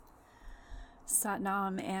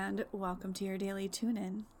Satnam, and welcome to your daily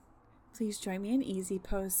tune-in. Please join me in easy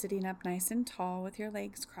pose, sitting up nice and tall with your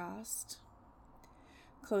legs crossed.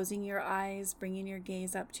 Closing your eyes, bringing your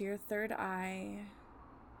gaze up to your third eye.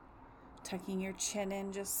 Tucking your chin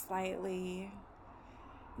in just slightly.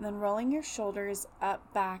 And then rolling your shoulders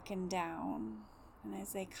up, back, and down. And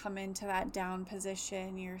as they come into that down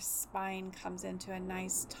position, your spine comes into a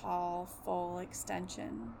nice, tall, full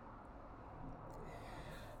extension.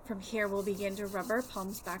 From here, we'll begin to rub our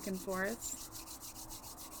palms back and forth,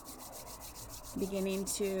 beginning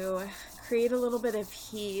to create a little bit of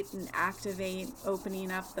heat and activate,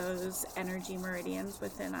 opening up those energy meridians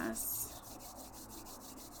within us.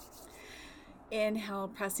 Inhale,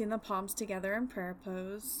 pressing the palms together in prayer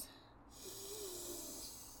pose.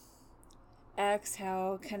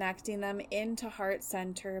 Exhale, connecting them into heart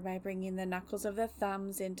center by bringing the knuckles of the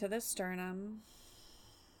thumbs into the sternum.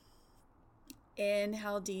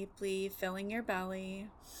 Inhale deeply, filling your belly.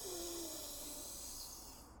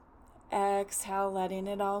 Exhale, letting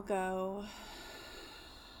it all go.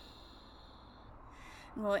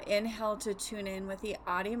 And we'll inhale to tune in with the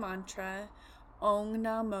Adi mantra, Om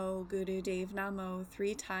Namo Gurudev Namo,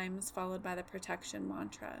 3 times, followed by the protection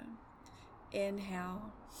mantra.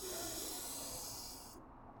 Inhale.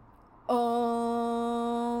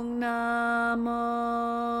 Om Namo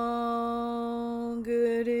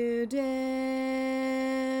Gurudev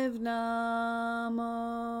Namo.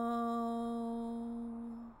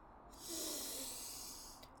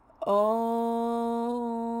 Om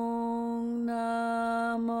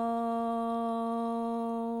Namo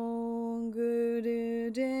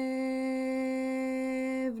Gurudev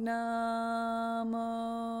Namo.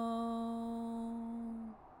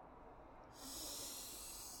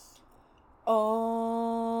 Om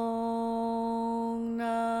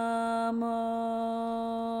Namo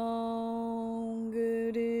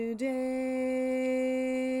Gurudev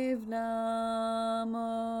Namo.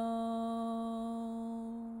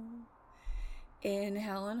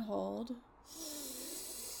 Inhale and hold.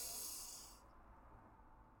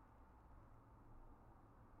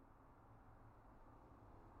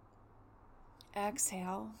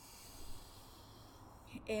 Exhale.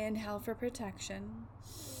 Inhale for protection.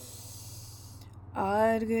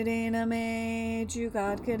 Adgurena me,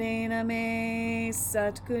 Jugadgurena me,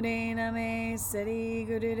 Satgurena me, Sri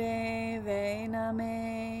Gurudevena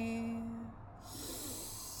me.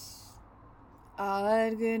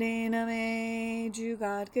 Adgurena me,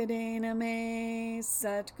 Jugadgurena me,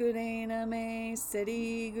 Satgurena me,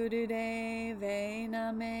 Sri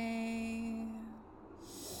Gurudevena me.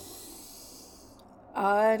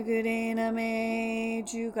 Adgurena me,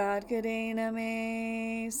 Jugadgurena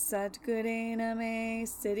me, Satgurena me,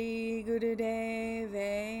 Sri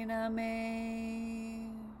Gurudevena me.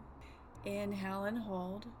 Inhale and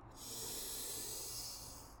hold.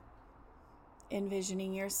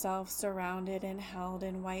 Envisioning yourself surrounded and held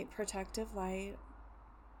in white protective light.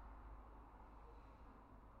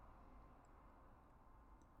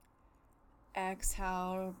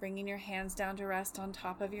 Exhale, bringing your hands down to rest on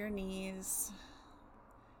top of your knees.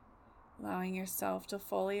 Allowing yourself to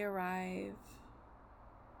fully arrive,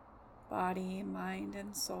 body, mind,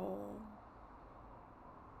 and soul.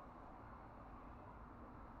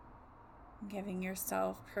 Giving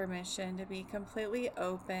yourself permission to be completely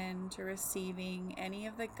open to receiving any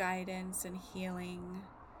of the guidance and healing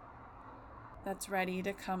that's ready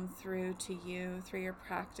to come through to you through your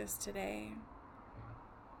practice today.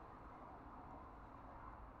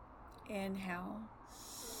 Inhale.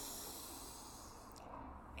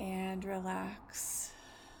 And relax.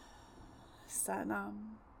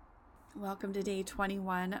 Satnam. Welcome to day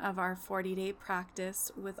 21 of our 40-day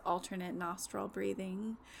practice with alternate nostril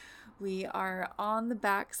breathing. We are on the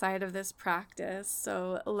back side of this practice,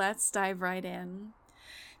 so let's dive right in.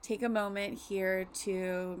 Take a moment here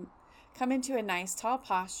to come into a nice tall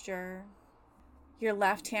posture. Your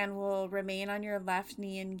left hand will remain on your left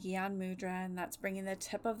knee in Gyan Mudra, and that's bringing the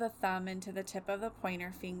tip of the thumb into the tip of the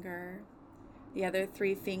pointer finger. The other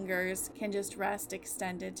 3 fingers can just rest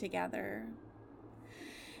extended together.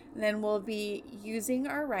 Then we'll be using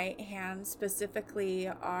our right hand, specifically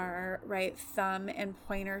our right thumb and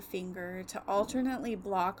pointer finger, to alternately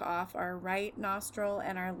block off our right nostril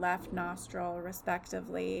and our left nostril,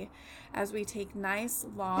 respectively, as we take nice,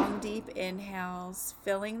 long, deep inhales,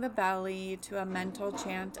 filling the belly to a mental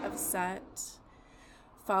chant of Sat,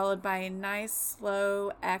 followed by a nice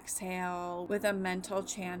slow exhale with a mental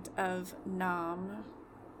chant of Nam.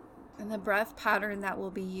 And the breath pattern that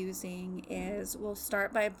we'll be using is we'll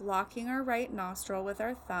start by blocking our right nostril with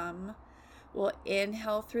our thumb. We'll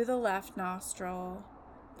inhale through the left nostril,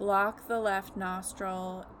 Block the left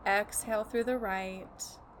nostril. Exhale through the right.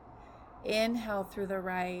 Inhale through the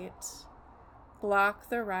right. Block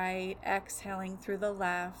the right, exhaling through the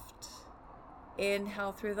left.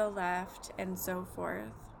 Inhale through the left, and so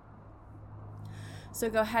forth. So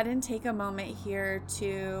go ahead and take a moment here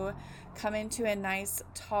to come into a nice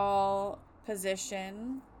tall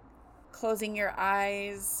position, closing your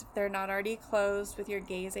eyes if they're not already closed, with your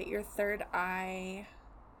gaze at your third eye,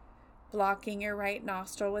 blocking your right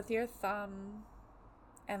nostril with your thumb,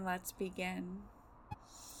 and let's begin.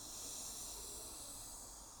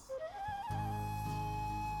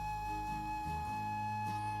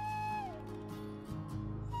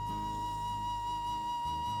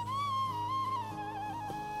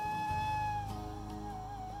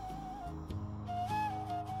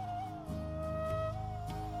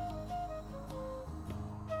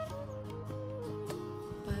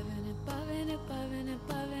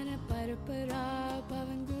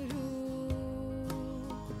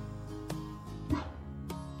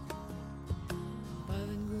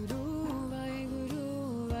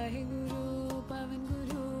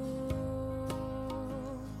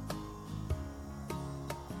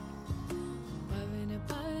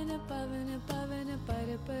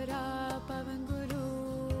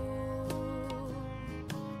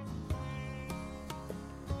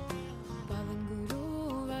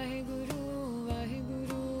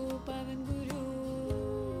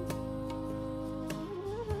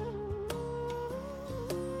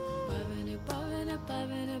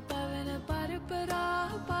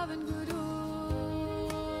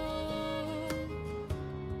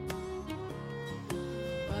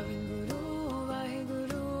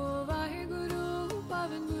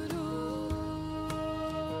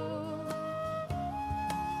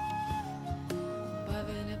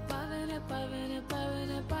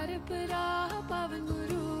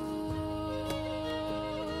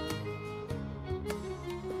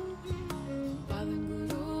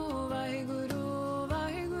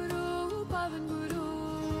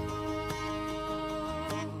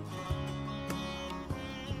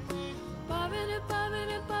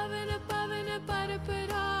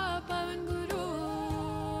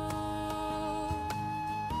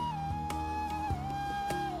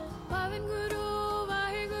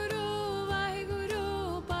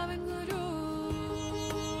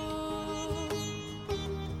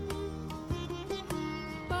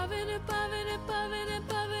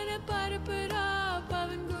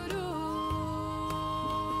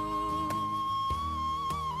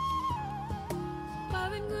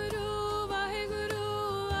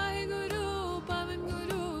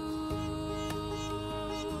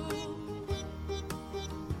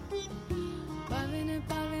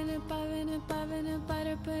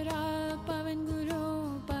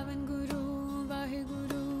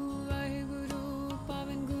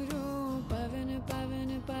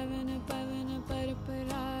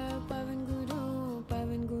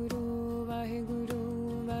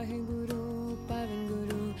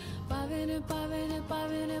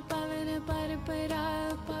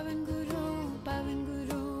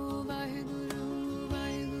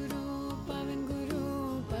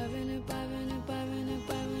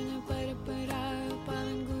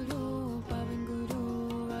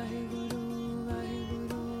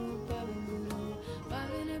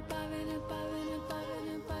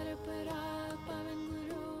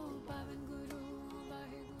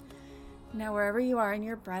 Now, wherever you are in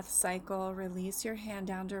your breath cycle, release your hand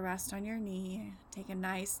down to rest on your knee. Take a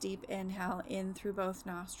nice deep inhale in through both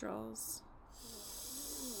nostrils.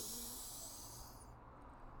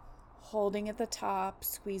 Holding at the top,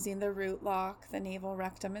 squeezing the root lock, the navel,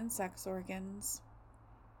 rectum, and sex organs.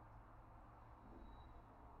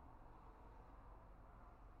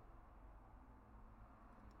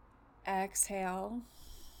 Exhale.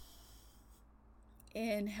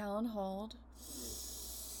 Inhale and hold.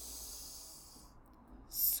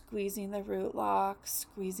 Squeezing the root lock,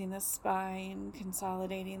 squeezing the spine,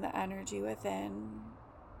 consolidating the energy within.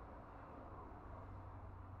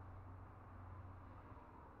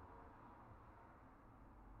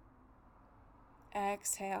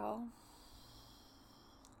 Exhale.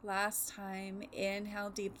 Last time, inhale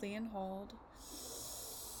deeply and hold.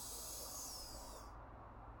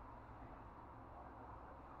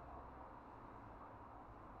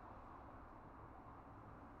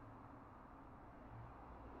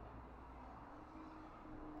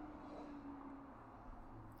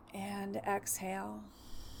 And exhale.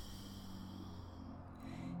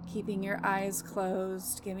 Keeping your eyes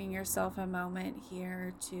closed, giving yourself a moment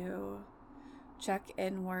here to check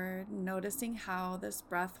inward, noticing how this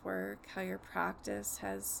breath work, how your practice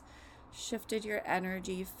has shifted your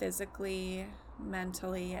energy physically,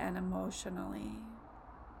 mentally and emotionally.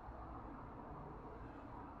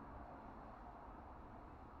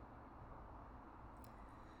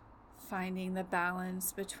 Finding the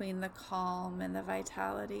balance between the calm and the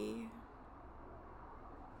vitality.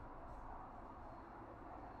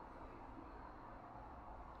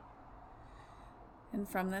 And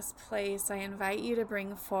from this place, I invite you to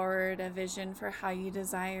bring forward a vision for how you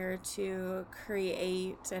desire to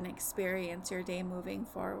create and experience your day moving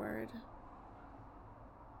forward.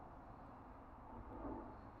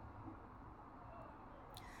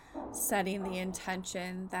 Setting the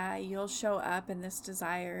intention that you'll show up in this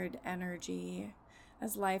desired energy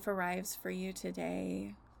as life arrives for you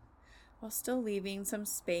today, while still leaving some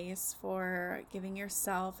space for giving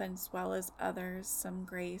yourself as well as others some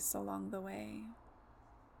grace along the way.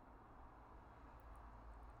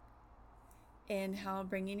 Inhale,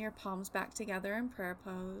 bringing your palms back together in prayer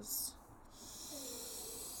pose.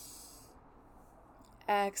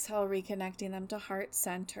 Exhale, reconnecting them to heart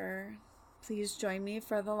center. Please join me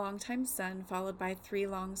for the long time sun, followed by 3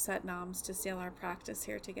 long Sat Nams to seal our practice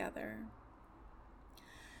here together.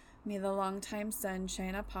 May the long time sun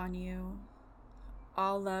shine upon you.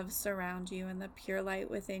 All love surround you, and the pure light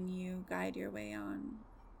within you guide your way on.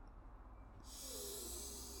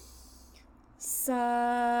 Sat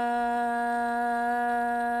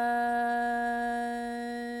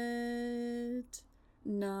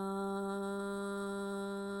Nam.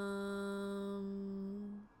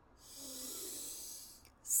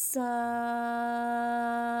 Sat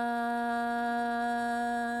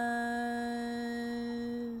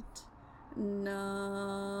Nam.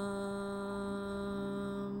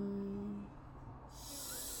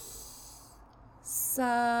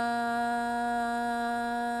 Sat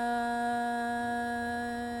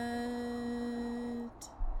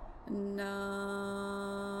Nam.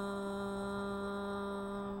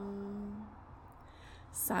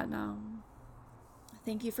 Sat Nam.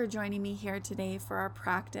 Thank you for joining me here today for our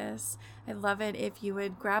practice. I'd love it if you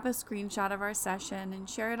would grab a screenshot of our session and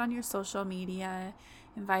share it on your social media,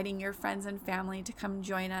 inviting your friends and family to come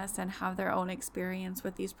join us and have their own experience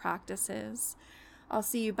with these practices. I'll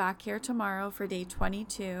see you back here tomorrow for day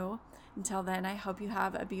 22. Until then, I hope you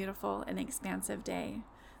have a beautiful and expansive day.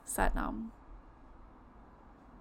 Sat Nam.